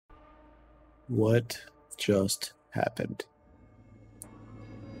What just happened?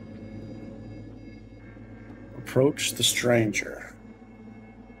 Approach the stranger.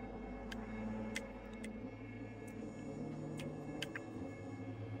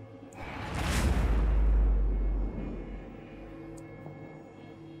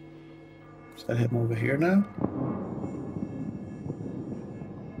 Is that him over here now?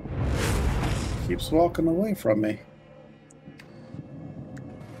 Keeps walking away from me.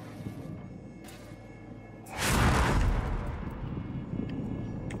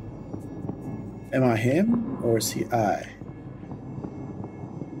 Am I him, or is he I?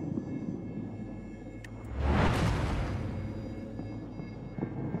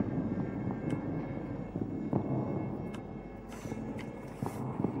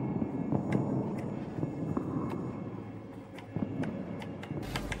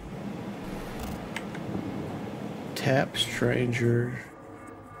 Tap stranger.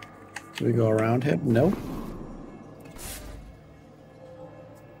 Do we go around him? Nope.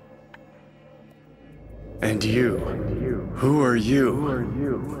 And you, who are you?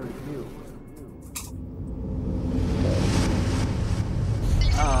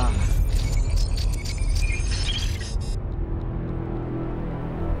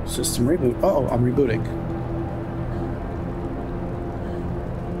 System reboot. Oh, I'm rebooting.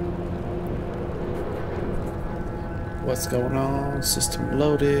 What's going on? System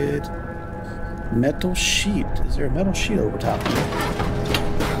loaded. Metal sheet. Is there a metal sheet over top of it?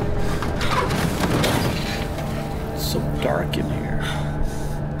 It's so dark in here.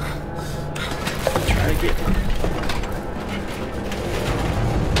 Try to get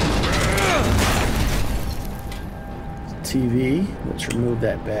TV. Let's remove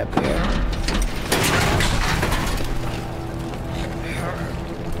that bad boy.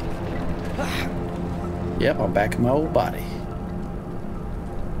 Yep, I'm back in my old body.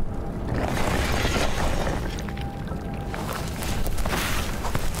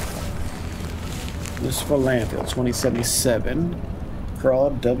 This is for landfill 2077.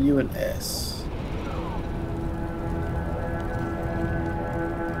 Crawl W and S.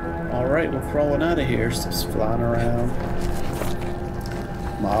 Alright, we're crawling out of here. Stuff's flying around.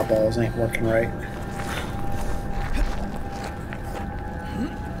 My balls ain't working right.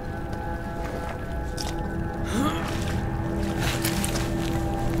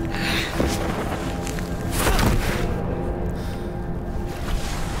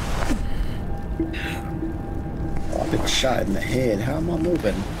 Shot in the head. How am I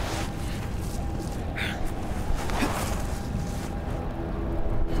moving?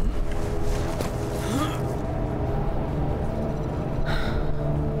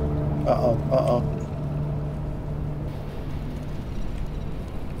 Uh-oh, uh-oh.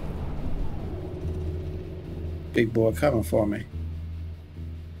 Big boy coming for me.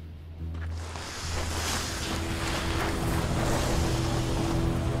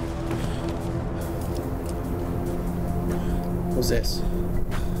 What's this?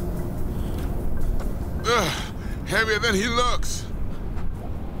 Heavier than he looks.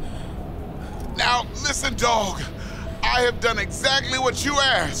 Now, listen, dog. I have done exactly what you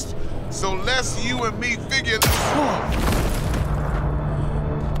asked. So let's you and me figure this out.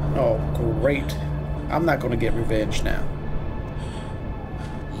 Oh, great. I'm not going to get revenge now.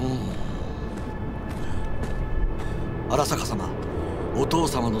 荒坂様、お父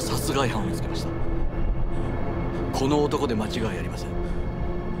様の殺害犯を見つけました。この男で間違いありません。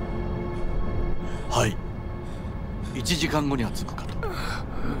はい。1時間後には着くかと。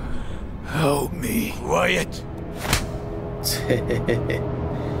Help me. Quiet.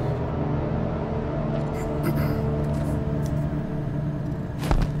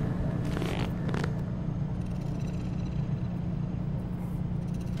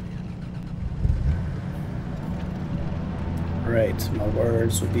 Right, my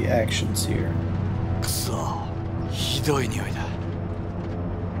words will be actions here. くそ。ひどい匂いだ。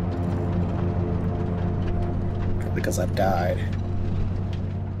Because I died.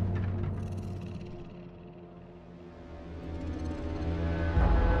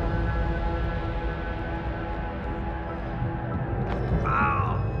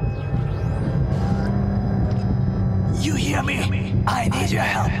 You hear me? I need your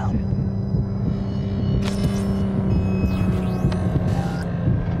help.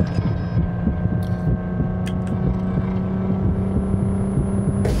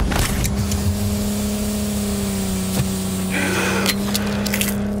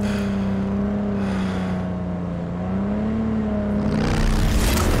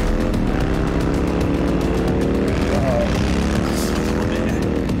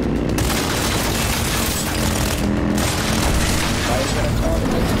 I was gonna call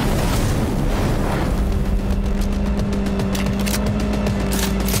it.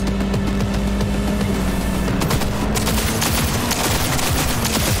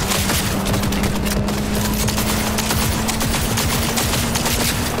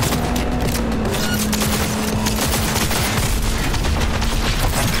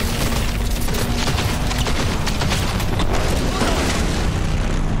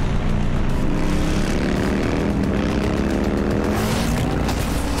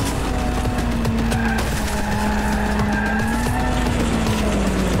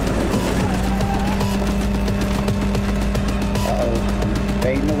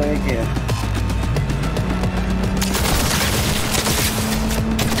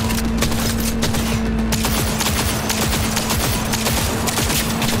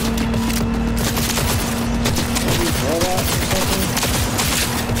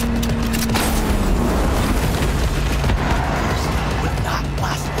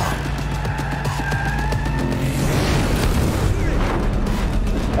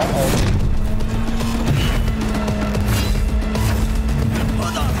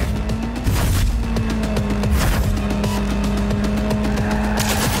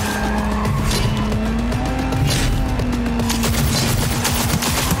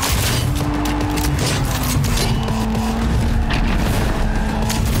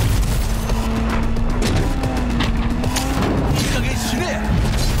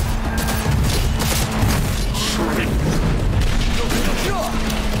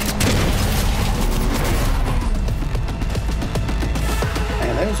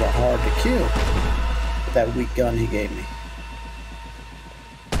 kill with that weak gun he gave me.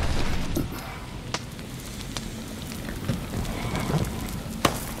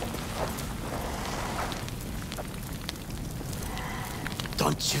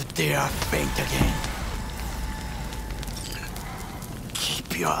 Don't you dare faint again.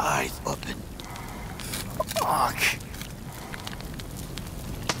 Keep your eyes open. Fuck.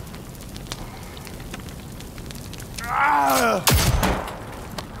 Ah!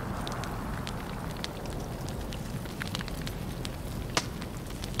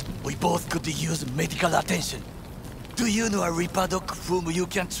 We both could use medical attention. Do you know a Reaper Doc whom you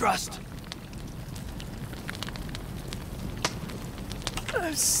can trust?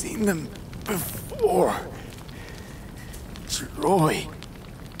 I've seen them before. Troy.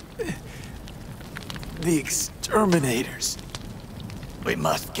 The exterminators. We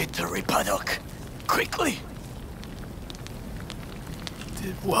must get to Reaper Doc. Quickly.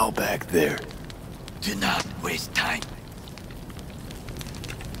 Did well back there. Do not waste time.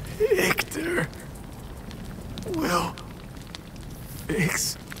 Victor will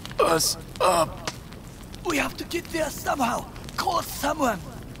fix us up. We have to get there somehow. Call someone.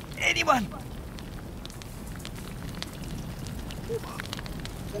 Anyone.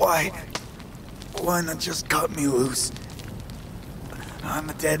 Why not just cut me loose? I'm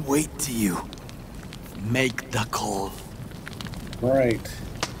a dead weight to you. Make the call. Right.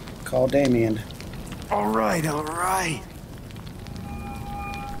 Call Damien. All right.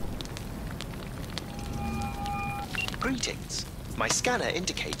 Greetings. My scanner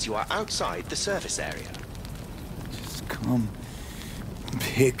indicates you are outside the service area. Just come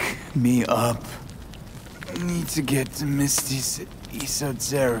pick me up. I need to get to Misty's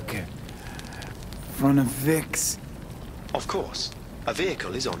esoterica. Front of Vic's. Of course. A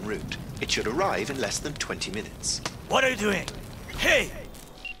vehicle is en route. It should arrive in less than 20 minutes. What are you doing? Hey!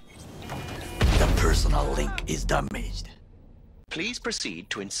 The personal link is damaged. Please proceed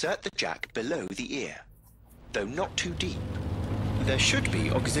to insert the jack below the ear, though not too deep. There should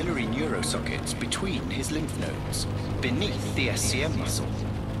be auxiliary neurosockets between his lymph nodes, beneath the SCM muscle.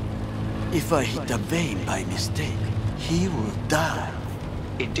 If I hit a vein by mistake, he will die.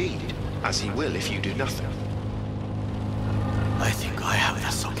 Indeed, as he will if you do nothing. I think I have the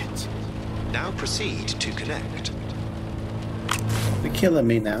socket. Now proceed to connect. You're killing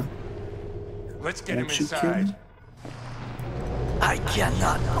me now. Let's get him Won't you kill me? inside. I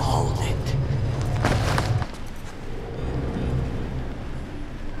cannot hold it.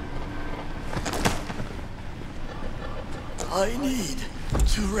 I need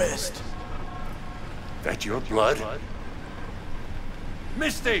to rest. That your blood?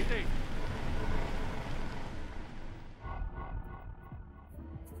 Misty!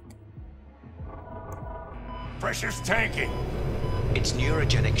 Pressure's tanking. It's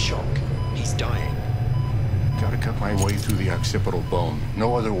neurogenic shock. He's dying. Gotta cut my way through the occipital bone.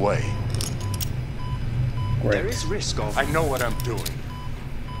 No other way. Great. There is risk of... I know what I'm doing.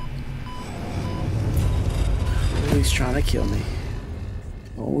 He's trying to kill me.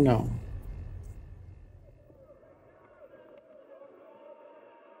 Oh no.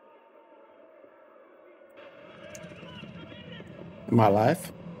 Am I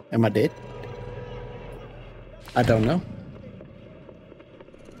alive? Am I dead? I don't know.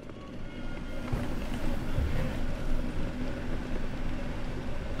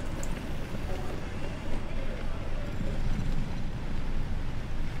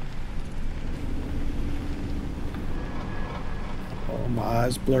 Oh, my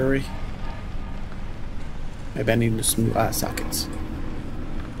eyes blurry. Maybe I need to smooth eye sockets.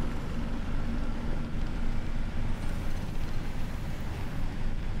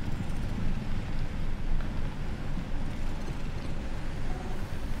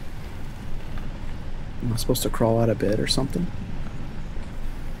 Am I supposed to crawl out of bed or something?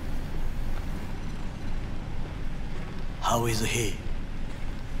 How is he?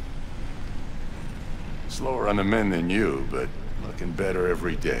 Slower on the men than you, but looking better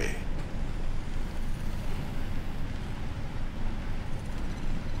every day.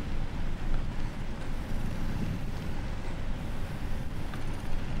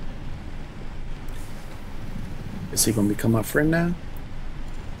 Is he gonna become my friend now?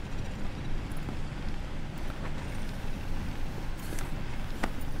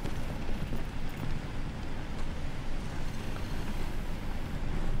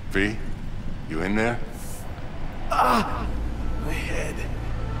 V, you in there? My head.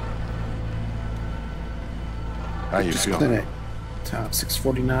 How you feeling? Clinic. Time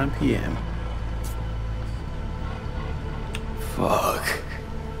 6:49 p.m. Fuck.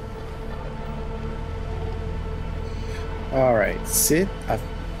 All right, sit. I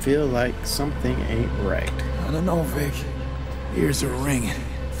feel like something ain't right. I don't know, Vic. Ears are ringing,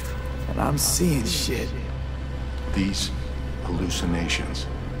 and I'm seeing shit. These hallucinations.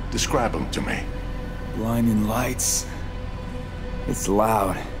 Describe them to me. Blinding lights. It's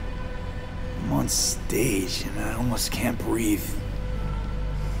loud. I'm on stage, and I almost can't breathe.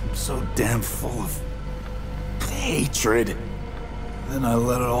 I'm so damn full of hatred. Then I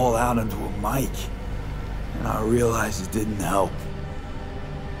let it all out into a mic, and I realized it didn't help.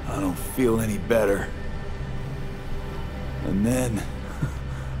 I don't feel any better. And then,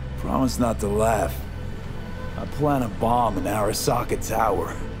 promise not to laugh, I plant a bomb in Arasaka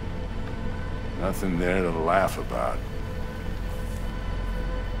Tower. Nothing there to laugh about.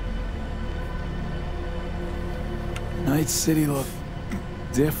 Night City looked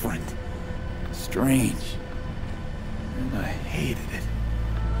different, strange, and I hated it.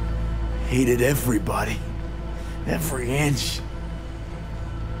 Hated everybody, every inch.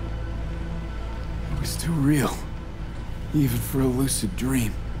 It was too real, even for a lucid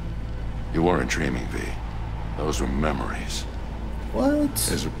dream. You weren't dreaming, V. Those were memories. What?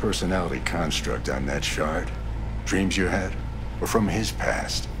 There's a personality construct on that shard. Dreams you had were from his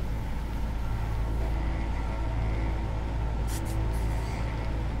past.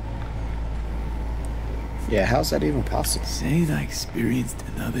 Yeah, how's that even possible? Saying I experienced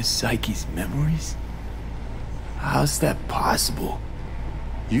another psyche's memories? How's that possible?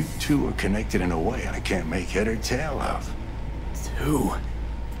 You two are connected in a way I can't make head or tail of. Two?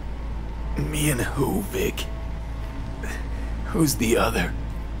 Me and who, Vic? Who's the other?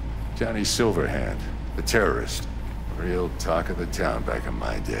 Johnny Silverhand, the terrorist. Real talk of the town back in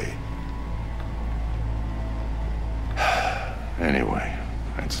my day. Anyway,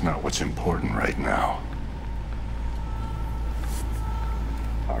 that's not what's important right now.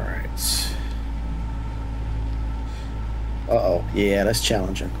 Alright. Uh-oh. Yeah, that's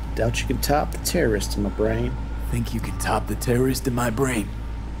challenging. Doubt you can top the terrorist in my brain. Think you can top the terrorist in my brain?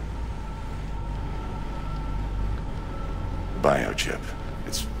 Biochip.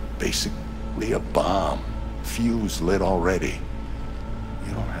 It's basically a bomb. Fuse lit already.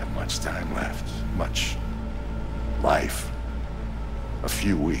 You don't have much time left. Much life. A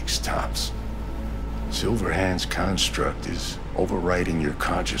few weeks, tops. Silverhand's construct is overriding your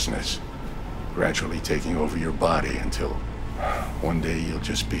consciousness, gradually taking over your body until one day you'll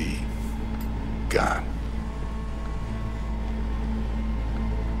just be gone.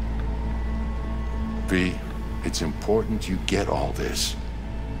 V, it's important you get all this.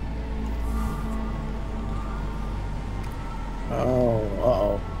 Oh,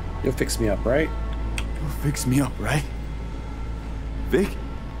 uh-oh. You'll fix me up, right? You'll fix me up, right? Vic?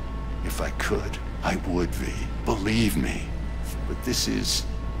 If I could, I would, V. Believe me. But this is...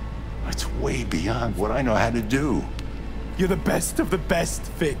 it's way beyond what I know how to do. You're the best of the best,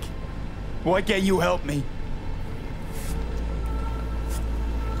 Vic. Why can't you help me?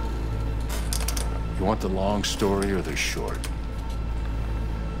 You want the long story or the short?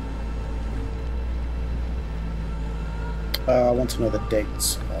 I want to know the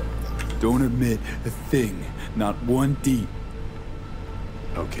dates. Don't admit a thing, not one D.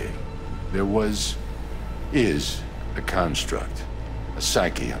 Okay. There is a construct. A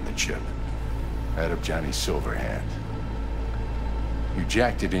psyche on the chip. That of Johnny Silverhand. You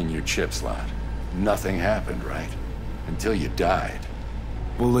jacked it in your chip slot. Nothing happened, right? Until you died.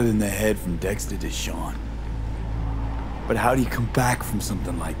 Bullet in the head from Dexter to Sean. But how do you come back from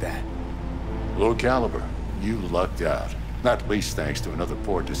something like that? Low caliber. You lucked out. Not least thanks to another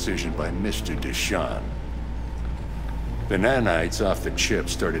poor decision by Mr. Deshawn. The nanites off the chip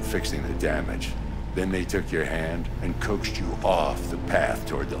started fixing the damage. Then they took your hand and coaxed you off the path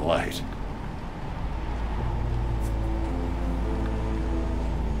toward the light.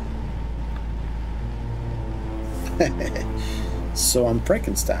 So I'm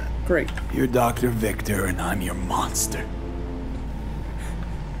Frankenstein. Great. You're Dr. Victor and I'm your monster.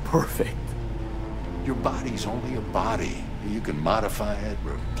 Perfect. Your body's only a body. You can modify it,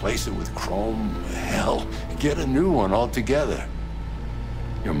 replace it with chrome, hell, get a new one altogether.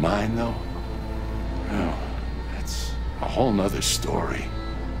 Your mind, though? Oh, that's a whole nother story.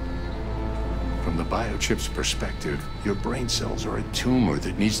 From the biochip's perspective, your brain cells are a tumor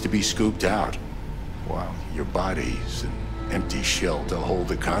that needs to be scooped out, while your body's an empty shell to hold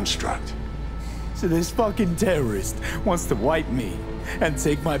the construct. So this fucking terrorist wants to wipe me and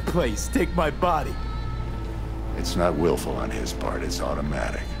take my place, take my body. It's not willful on his part, it's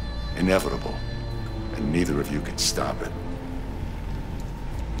automatic. Inevitable. And neither of you can stop it.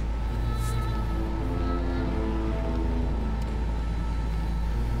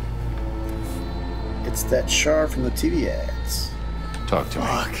 It's that shard from the TV ads. Talk to me.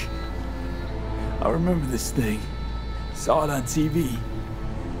 Fuck. I remember this thing. Saw it on TV.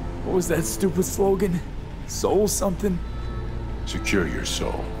 What was that stupid slogan? Soul something? Secure your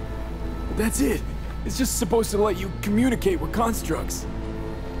soul. But that's it. It's just supposed to let you communicate with constructs.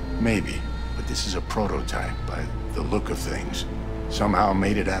 Maybe, but this is a prototype by the look of things. Somehow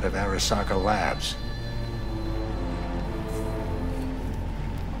made it out of Arasaka Labs.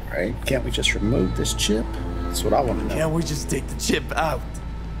 Right? Can't we just remove this chip? That's what I want to know. Can't we just take the chip out?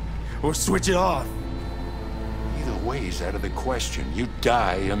 Or switch it off? Either way is out of the question. You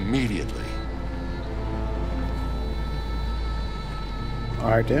die immediately.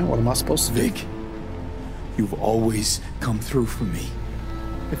 Alright then, what am I supposed to do? Vic, you've always come through for me.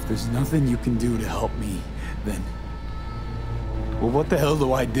 If there's nothing you can do to help me, then... well, what the hell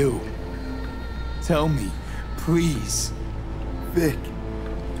do I do? Tell me, please. Vic.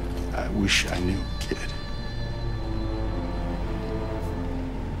 I wish I knew, kid.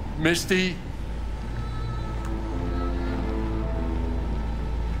 Misty?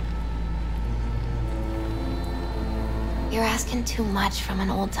 You're asking too much from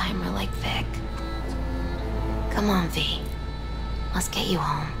an old-timer like Vic. Come on, V. Let's get you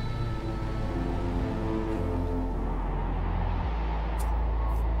home.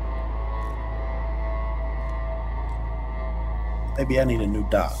 Maybe I need a new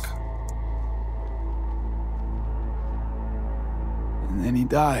dock. And then he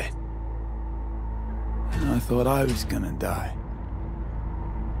died. And I thought I was gonna die.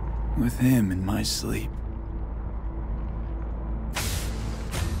 With him in my sleep.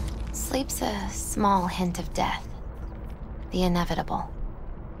 Sleep's a small hint of death. The inevitable.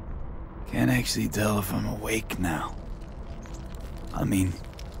 Can't actually tell if I'm awake now. I mean,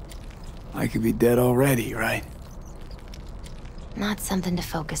 I could be dead already, right? Not something to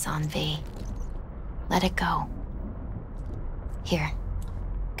focus on, V. Let it go. Here.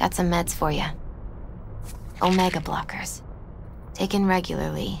 Got some meds for you. Omega blockers. Taken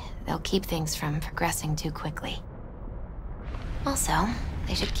regularly, they'll keep things from progressing too quickly. Also,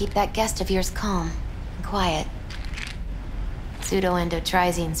 they should keep that guest of yours calm and quiet.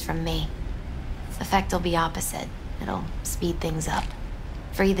 Pseudo-endotrizine's from me. Effect will be opposite. It'll speed things up.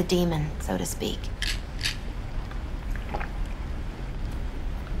 Free the demon, so to speak.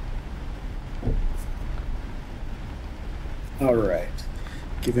 Alright.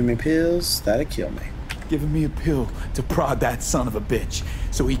 Giving me pills, that'll kill me. Giving me a pill to prod that son of a bitch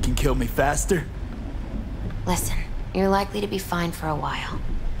so he can kill me faster? Listen, you're likely to be fine for a while.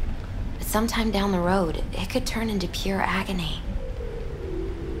 But sometime down the road, it could turn into pure agony.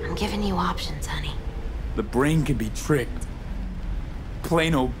 I'm giving you options, honey. The brain can be tricked.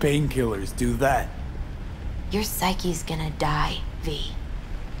 Plain old painkillers do that. Your psyche's gonna die, V.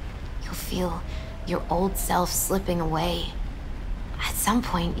 You'll feel your old self slipping away. At some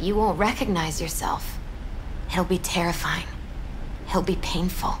point, you won't recognize yourself. It'll be terrifying. It'll be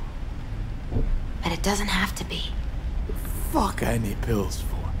painful. But it doesn't have to be. Fuck I need pills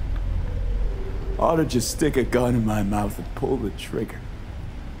for? Ought to just stick a gun in my mouth and pull the trigger.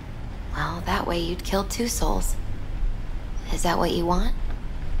 Well, that way you'd kill 2 souls. Is that what you want?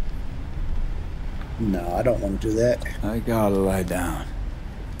 No, I don't want to do that. I gotta lie down.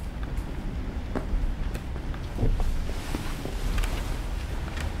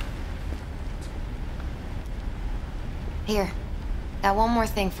 Here, got one more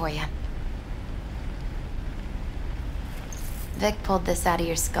thing for you. Vic pulled this out of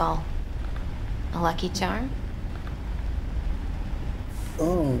your skull. A lucky charm?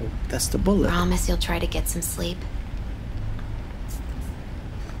 Oh, that's the bullet. Promise you'll try to get some sleep.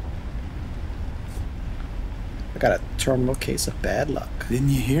 I got a terminal case of bad luck. Didn't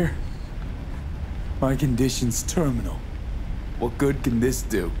you hear? My condition's terminal. What good can this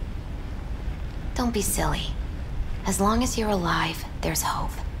do? Don't be silly. As long as you're alive, there's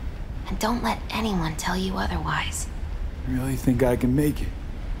hope. And don't let anyone tell you otherwise. Really think I can make it?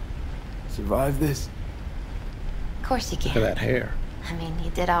 Survive this? Of course you Look at can. that hair. I mean,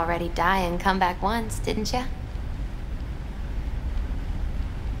 you did already die and come back once, didn't you?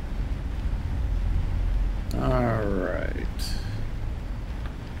 Alright.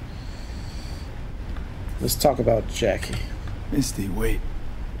 Let's talk about Jackie. Misty, wait.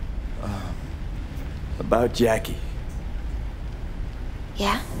 About Jackie.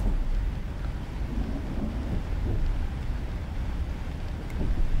 Yeah?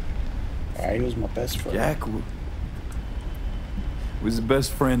 Alright, he was my best friend. Jack was the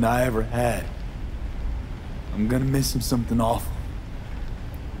best friend I ever had. I'm gonna miss him something awful.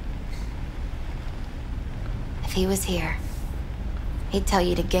 If he was here, he'd tell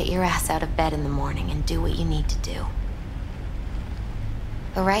you to get your ass out of bed in the morning and do what you need to do.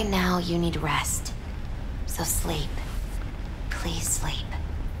 But right now, you need rest. So sleep. Please sleep.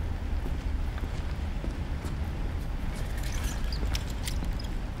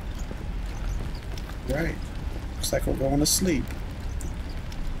 Right. Looks like we're going to sleep.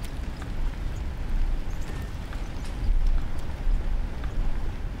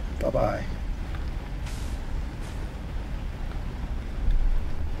 Bye-bye.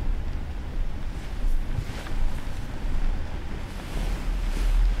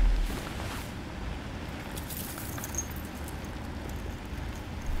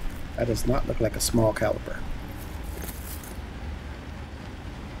 That does not look like a small caliber.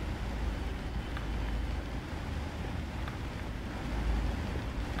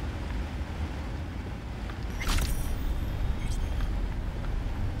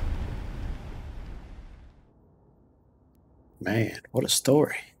 Man, what a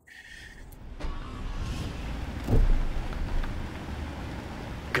story.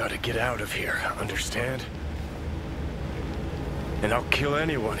 Gotta get out of here, understand? And I'll kill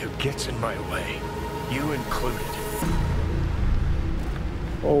anyone who gets in my way, you included.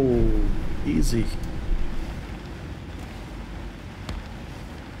 Oh, easy.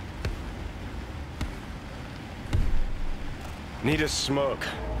 Need a smoke.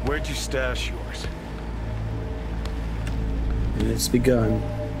 Where'd you stash yours? And it's begun.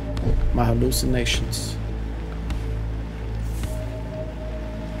 My hallucinations.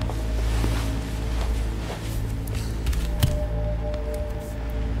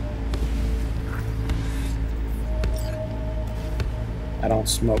 I don't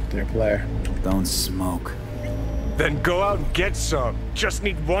smoke there, player. Don't smoke. Then go out and get some. Just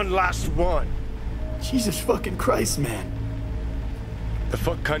need one last one. Jesus fucking Christ, man. The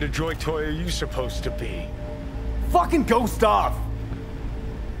fuck kind of joy toy are you supposed to be? Fucking ghost off!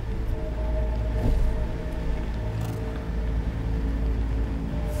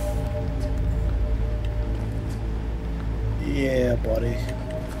 Yeah, buddy.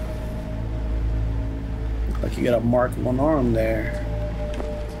 Look like you got a mark one arm there.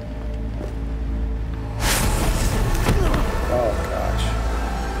 Oh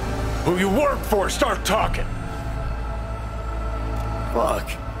gosh. Who you work for, start talking! Fuck.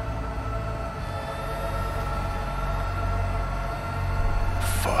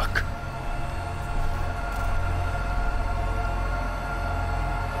 Fuck.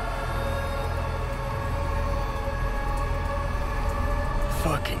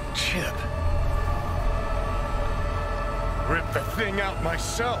 Fucking chip. Rip the thing out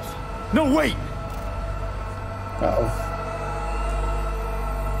myself. No, wait! Uh-oh.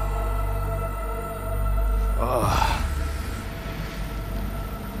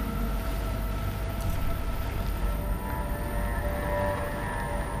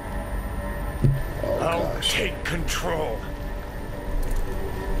 I'll take control.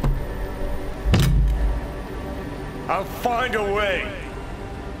 I'll find a way.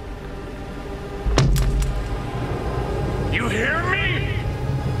 You hear me?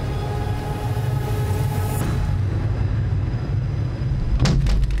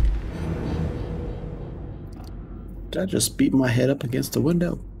 Did I just beat my head up against the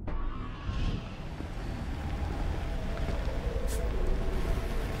window?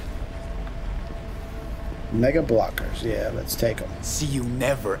 Mega blockers, yeah, let's take them. See you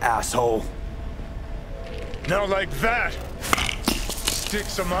never, asshole. Now like that. Stick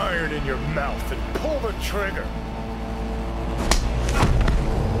some iron in your mouth and pull the trigger.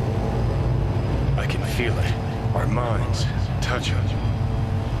 I can feel it. Our minds touching.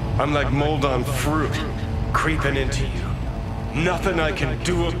 I'm like mold on fruit, creeping into you. Nothing I can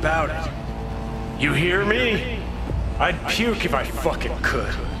do about it. You hear me? I'd puke if I fucking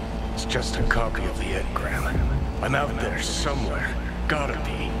could. It's just a copy of the engram. I'm out there somewhere. Gotta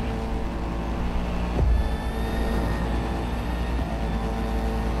be.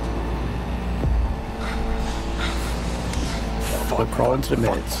 We'll crawl into the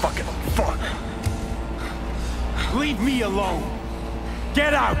meds. Fucking fuck. Leave me alone.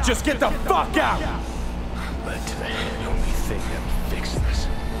 Get out. Just get the fuck out. Led to the only thing that will fix this.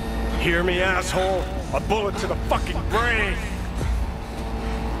 Hear me, asshole? A bullet to the fucking brain.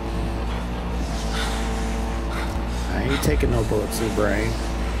 I ain't taking no bullets to the brain.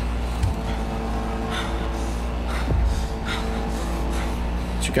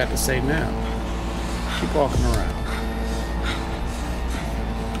 What you got to say now? Keep walking around.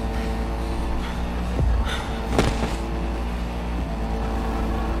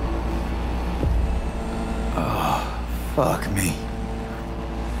 Fuck me.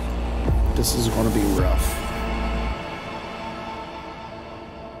 This is going to be rough.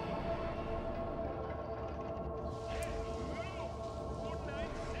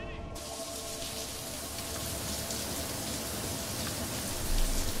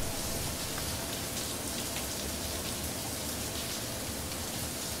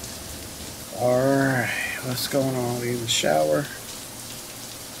 Alright, what's going on? We in the shower.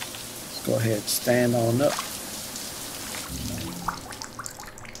 Let's go ahead and stand on up.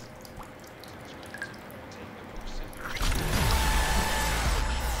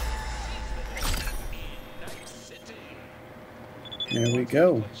 There we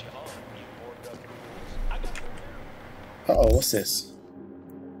go. Uh-oh, what's this?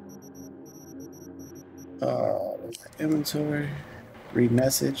 Inventory. Read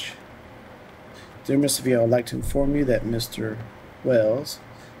message. Dear Mr. V, I would like to inform you that Mr. Wells'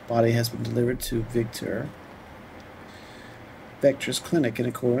 body has been delivered to Vector's clinic in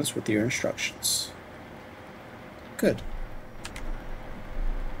accordance with your instructions. Good.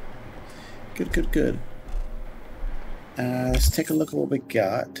 Good. Let's take a look at what we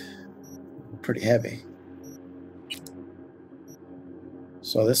got. Pretty heavy.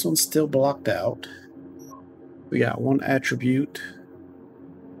 So this one's still blocked out. We got one attribute.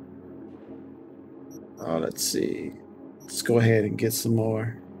 Let's see. Let's go ahead and get some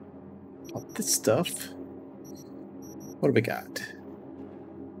more of this stuff. What do we got?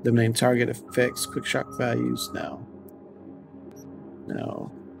 Eliminate target effects, quick shock values. No.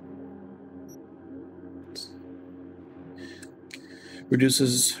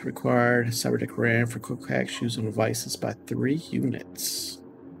 Reduces required cyberdeck RAM for quick hacks used on devices by 3 units.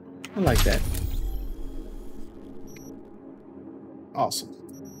 I like that. Awesome.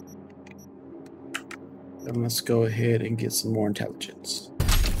 Then let's go ahead and get some more intelligence.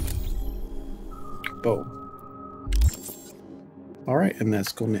 Boom. Alright, and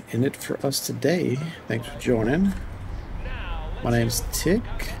that's going to end it for us today. Thanks for joining. My name's Tick.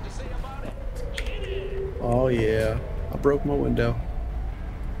 Oh yeah, I broke my window.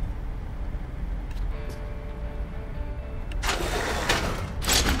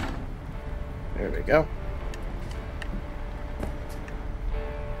 There we go.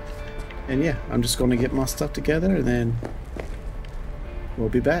 And yeah, I'm just going to get my stuff together and then we'll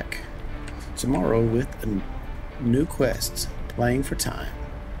be back tomorrow with a new quest, playing for time.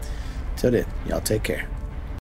 Till then, y'all take care.